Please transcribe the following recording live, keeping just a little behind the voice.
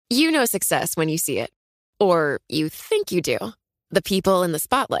You know success when you see it. Or you think you do. The people in the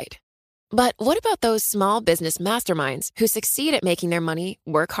spotlight. But what about those small business masterminds who succeed at making their money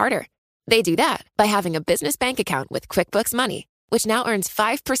work harder? They do that by having a business bank account with QuickBooks Money, which now earns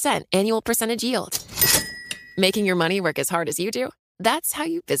 5% annual percentage yield. Making your money work as hard as you do? That's how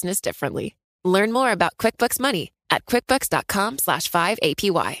you business differently. Learn more about QuickBooks Money at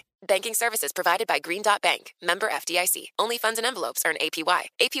quickbooks.com/5APY. Banking services provided by Green Dot Bank. Member FDIC. Only funds and envelopes earn APY.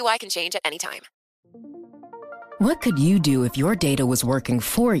 APY can change at any time. What could you do if your data was working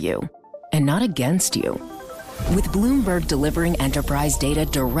for you and not against you? With Bloomberg delivering enterprise data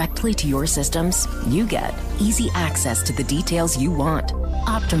directly to your systems, you get easy access to the details you want,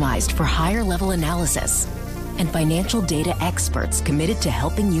 optimized for higher-level analysis, and financial data experts committed to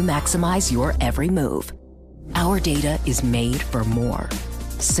helping you maximize your every move. Our data is made for more,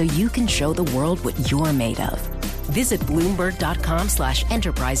 so you can show the world what you're made of. Visit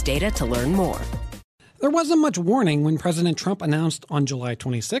Bloomberg.com/enterprise data to learn more. There wasn't much warning when President Trump announced on July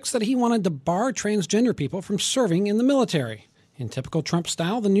 26 that he wanted to bar transgender people from serving in the military. In typical Trump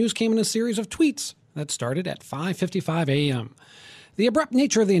style, the news came in a series of tweets that started at 5:55 a.m. The abrupt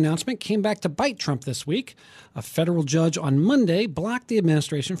nature of the announcement came back to bite Trump this week. A federal judge on Monday blocked the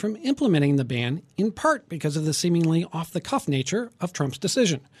administration from implementing the ban, in part because of the seemingly off-the-cuff nature of Trump's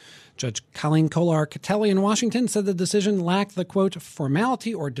decision. Judge Colleen Kolar-Catelli in Washington said the decision lacked the, quote,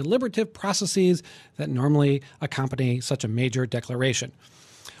 formality or deliberative processes that normally accompany such a major declaration.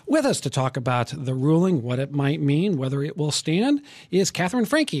 With us to talk about the ruling, what it might mean, whether it will stand, is Catherine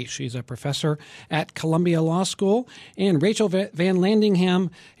Franke. She's a professor at Columbia Law School, and Rachel Van Landingham,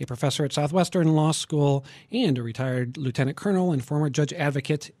 a professor at Southwestern Law School and a retired lieutenant colonel and former judge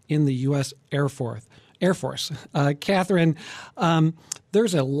advocate in the U.S. Air Force. Catherine,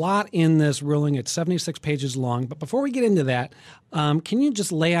 there's a lot in this ruling. It's 76 pages long. But before we get into that, can you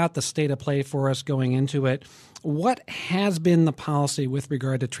just lay out the state of play for us going into it? What has been the policy with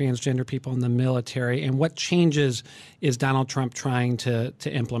regard to transgender people in the military, and what changes is Donald Trump trying to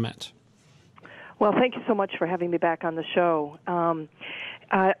implement? Well, thank you so much for having me back on the show.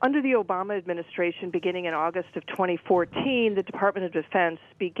 Under the Obama administration, beginning in August of 2014, the Department of Defense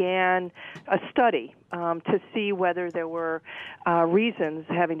began a study to see whether there were reasons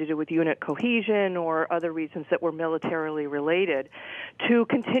having to do with unit cohesion or other reasons that were militarily related to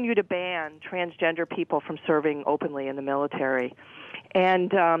continue to ban transgender people from serving openly in the military.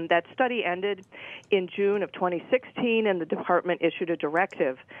 And that study ended in June of 2016, and the department issued a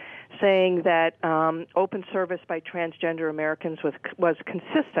directive saying that open service by transgender Americans was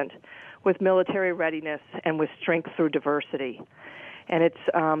consistent with military readiness and with strength through diversity. And it's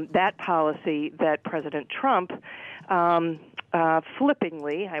that policy that President Trump,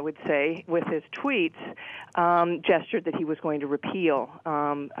 flippingly, I would say, with his tweets, gestured that he was going to repeal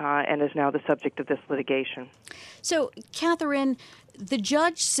and is now the subject of this litigation. So, Catherine, the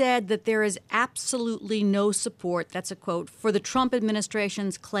judge said that there is absolutely no support, that's a quote, for the Trump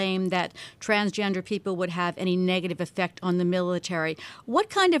administration's claim that transgender people would have any negative effect on the military. What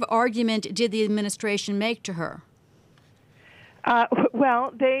kind of argument did the administration make to her? Well,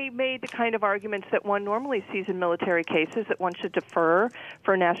 they made the kind of arguments that one normally sees in military cases, that one should defer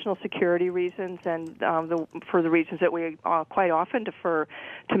for national security reasons and for the reasons that we quite often defer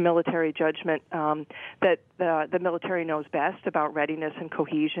to military judgment, that the military knows best about readiness and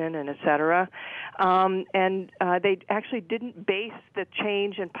cohesion and et cetera. And they actually didn't base the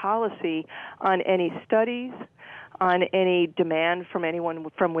change in policy on any studies, on any demand from anyone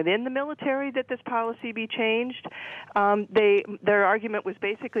from within the military that this policy be changed. Their argument was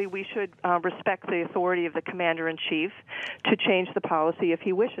basically we should respect the authority of the commander-in-chief to change the policy if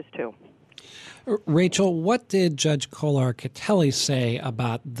he wishes to. Rachel, what did Judge Kolar-Catelli say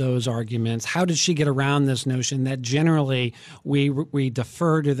about those arguments? How did she get around this notion that generally we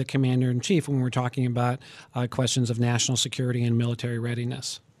defer to the commander-in-chief when we're talking about questions of national security and military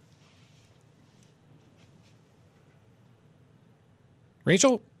readiness?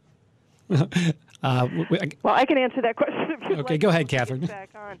 Rachel? Well, I can answer that question if you'd Okay, like. Go ahead, Catherine. Back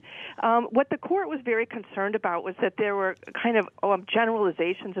on. What the court was very concerned about was that there were kind of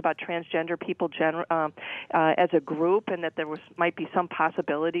generalizations about transgender people as a group, and that there might be some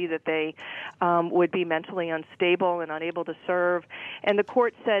possibility that they would be mentally unstable and unable to serve. And the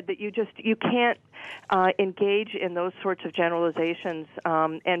court said that you can't engage in those sorts of generalizations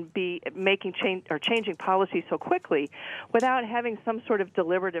and be changing policy so quickly without having some sort of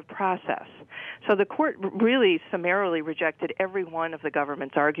deliberative process. process. So the court really summarily rejected every one of the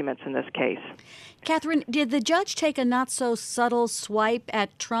government's arguments in this case. Catherine, did the judge take a not-so-subtle swipe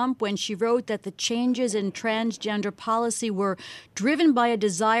at Trump when she wrote that the changes in transgender policy were driven by a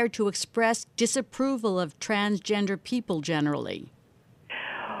desire to express disapproval of transgender people generally?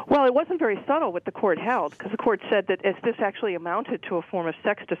 Well, it wasn't very subtle what the court held, because the court said that as this actually amounted to a form of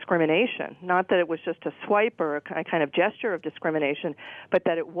sex discrimination, not that it was just a swipe or a kind of gesture of discrimination, but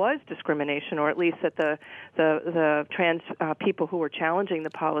that it was discrimination, or at least that the trans people who were challenging the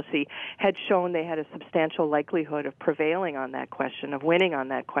policy had shown they had a substantial likelihood of prevailing on that question, of winning on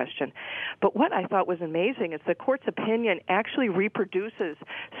that question. But what I thought was amazing is the court's opinion actually reproduces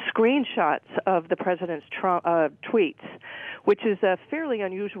screenshots of the president's tweets, which is a fairly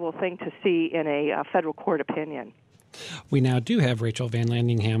unusual thing to see in a federal court opinion. We now do have Rachel Van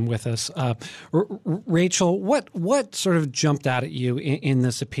Landingham with us. Rachel, what sort of jumped out at you in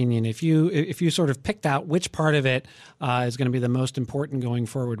this opinion? If you sort of picked out which part of it is going to be the most important going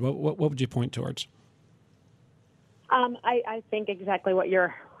forward, what would you point towards? I think exactly what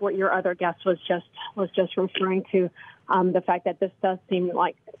your other guest was just referring to, the fact that this does seem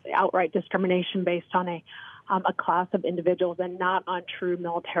like outright discrimination based on a class of individuals and not on true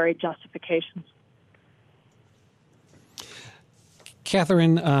military justifications.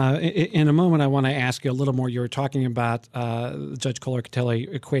 Catherine, in a moment, I want to ask you a little more. You were talking about Judge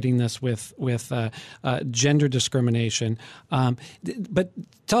Kohler-Catelli equating this with gender discrimination. But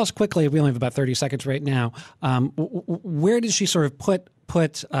tell us quickly, we only have about 30 seconds right now, where did she sort of put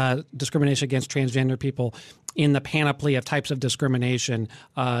discrimination against transgender people in the panoply of types of discrimination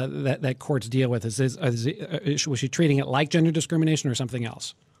that courts deal with? Was she treating it like gender discrimination or something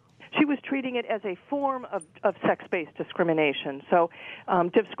else? She was treating it as a form of sex-based discrimination. So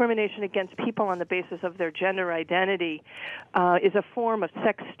discrimination against people on the basis of their gender identity is a form of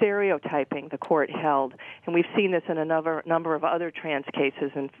sex stereotyping, the court held. And we've seen this in a number of other trans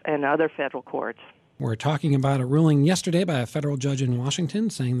cases in other federal courts. We're talking about a ruling yesterday by a federal judge in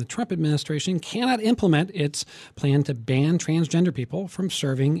Washington saying the Trump administration cannot implement its plan to ban transgender people from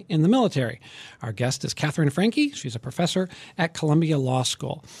serving in the military. Our guest is Catherine Franke. She's a professor at Columbia Law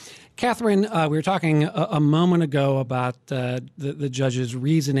School. Catherine, we were talking a moment ago about the judge's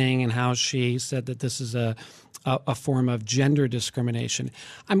reasoning and how she said that this is a form of gender discrimination.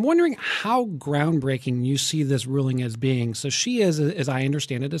 I'm wondering how groundbreaking you see this ruling as being. So she is, as I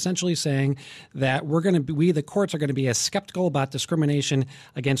understand it, essentially saying that we, the courts, are going to be as skeptical about discrimination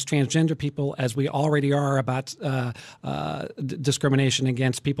against transgender people as we already are about discrimination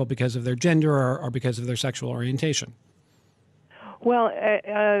against people because of their gender or because of their sexual orientation. Well,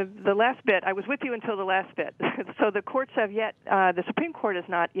 the last bit, I was with you until the last bit. So the courts have the Supreme Court has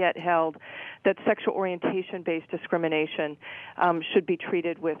not yet held that sexual orientation-based discrimination should be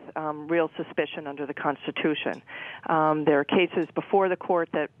treated with real suspicion under the Constitution. There are cases before the court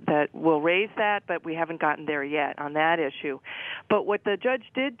that will raise that, but we haven't gotten there yet on that issue. But what the judge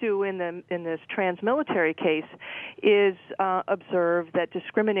did do in this trans-military case is observe that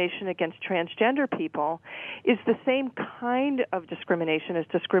discrimination against transgender people is the same kind of discrimination as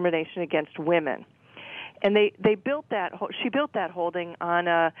discrimination against women. And she built that holding on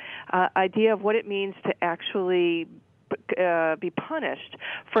a idea of what it means to actually be punished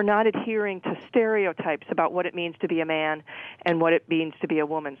for not adhering to stereotypes about what it means to be a man and what it means to be a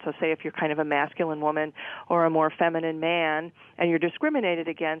woman. So say if you're kind of a masculine woman or a more feminine man and you're discriminated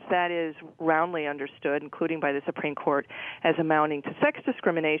against, that is roundly understood, including by the Supreme Court, as amounting to sex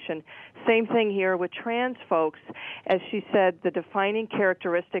discrimination. Same thing here with trans folks. As she said, the defining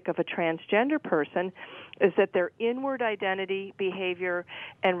characteristic of a transgender person is that their inward identity, behavior,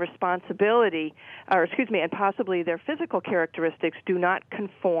 and responsibility, and possibly their physical characteristics do not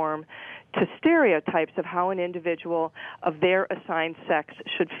conform to stereotypes of how an individual of their assigned sex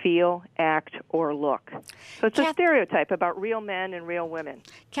should feel, act, or look. So it's a stereotype about real men and real women.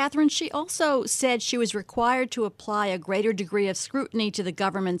 Catherine, she also said she was required to apply a greater degree of scrutiny to the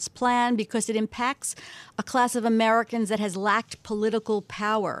government's plan because it impacts a class of Americans that has lacked political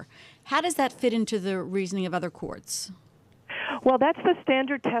power. How does that fit into the reasoning of other courts? Well, that's the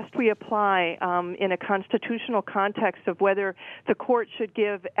standard test we apply in a constitutional context of whether the court should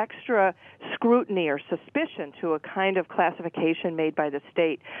give extra scrutiny or suspicion to a kind of classification made by the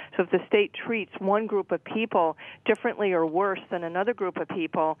state. So if the state treats one group of people differently or worse than another group of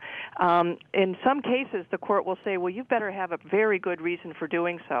people, in some cases the court will say, well, you better have a very good reason for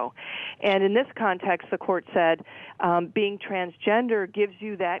doing so. And in this context, the court said being transgender gives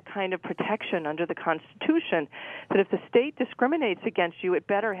you that kind of protection under the Constitution, that if the state discriminates discriminates against you, it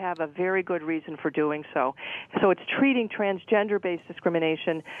better have a very good reason for doing so. So it's treating transgender-based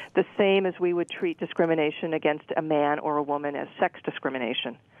discrimination the same as we would treat discrimination against a man or a woman as sex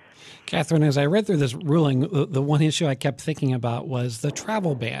discrimination. Catherine, as I read through this ruling, the one issue I kept thinking about was the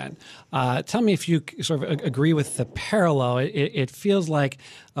travel ban. Tell me if you sort of agree with the parallel. It feels like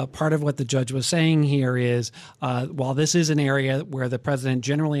part of what the judge was saying here is, while this is an area where the president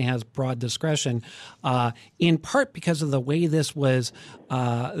generally has broad discretion, in part because of the way this was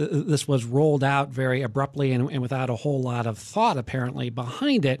rolled out very abruptly and without a whole lot of thought apparently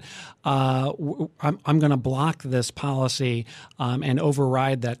behind it, I'm going to block this policy and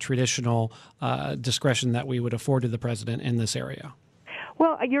override that traditional discretion that we would afford to the president in this area.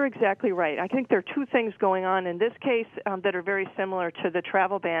 Well, you're exactly right. I think there are two things going on in this case that are very similar to the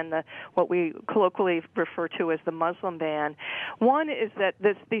travel ban, what we colloquially refer to as the Muslim ban. One is that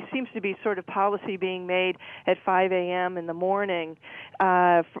this seems to be sort of policy being made at 5 a.m. in the morning,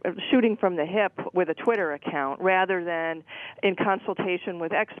 shooting from the hip with a Twitter account, rather than in consultation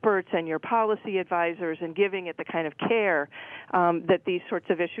with experts and your policy advisors and giving it the kind of care that these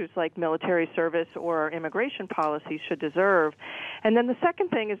sorts of issues like military service or immigration policy should deserve. And then the second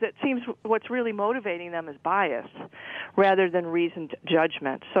thing is it seems what's really motivating them is bias rather than reasoned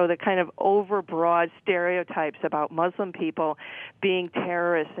judgment. So the kind of overbroad stereotypes about Muslim people being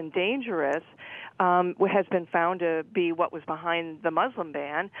terrorists and dangerous has been found to be what was behind the Muslim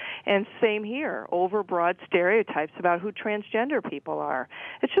ban. And same here, overbroad stereotypes about who transgender people are.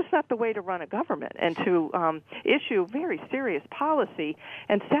 It's just not the way to run a government and to issue very serious policy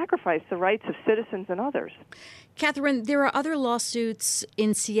and sacrifice the rights of citizens and others. Catherine, there are other lawsuits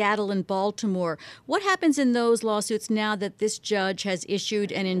in Seattle and Baltimore. What happens in those lawsuits now that this judge has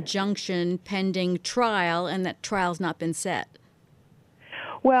issued an injunction pending trial and that trial's not been set?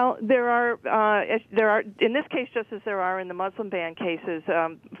 Well, there are in this case, just as there are in the Muslim ban cases,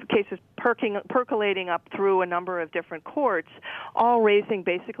 cases percolating up through a number of different courts, all raising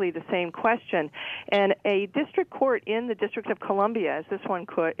basically the same question. And a district court in the District of Columbia, as this one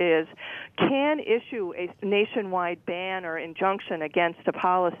is, can issue a nationwide ban or injunction against a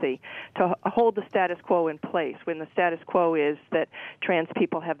policy to hold the status quo in place, when the status quo is that trans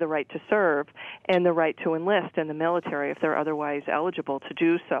people have the right to serve and the right to enlist in the military if they're otherwise eligible to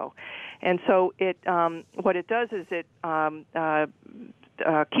do so. And so it what it does is it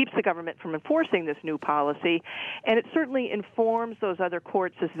keeps the government from enforcing this new policy, and it certainly informs those other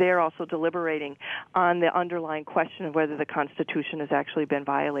courts as they're also deliberating on the underlying question of whether the Constitution has actually been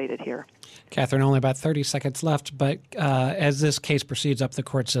violated here. Catherine, only about 30 seconds left, but as this case proceeds up the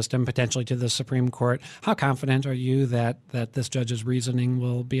court system, potentially to the Supreme Court, how confident are you that this judge's reasoning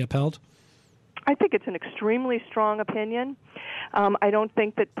will be upheld? I think it's an extremely strong opinion. I don't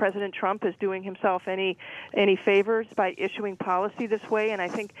think that President Trump is doing himself any favors by issuing policy this way, and I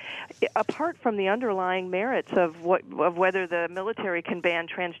think apart from the underlying merits of whether the military can ban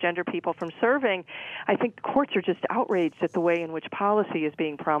transgender people from serving, I think the courts are just outraged at the way in which policy is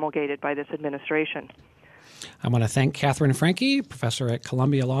being promulgated by this administration. I want to thank Catherine Franke, professor at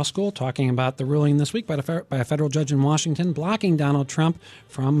Columbia Law School, talking about the ruling this week by a federal judge in Washington blocking Donald Trump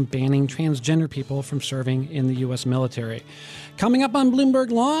from banning transgender people from serving in the U.S. military. Coming up on Bloomberg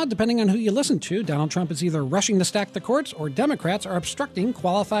Law, depending on who you listen to, Donald Trump is either rushing to stack the courts or Democrats are obstructing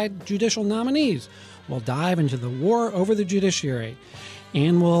qualified judicial nominees. We'll dive into the war over the judiciary.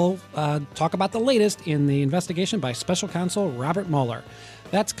 And we'll talk about the latest in the investigation by special counsel Robert Mueller.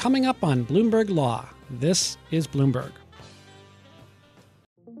 That's coming up on Bloomberg Law. This is Bloomberg.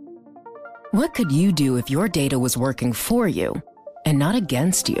 What could you do if your data was working for you and not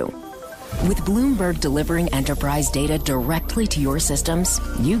against you? With Bloomberg delivering enterprise data directly to your systems,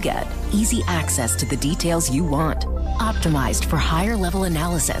 you get easy access to the details you want, optimized for higher-level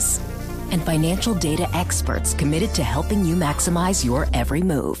analysis, and financial data experts committed to helping you maximize your every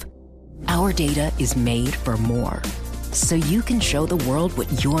move. Our data is made for more, so you can show the world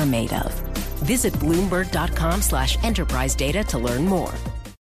what you're made of. Visit Bloomberg.com/enterprise data to learn more.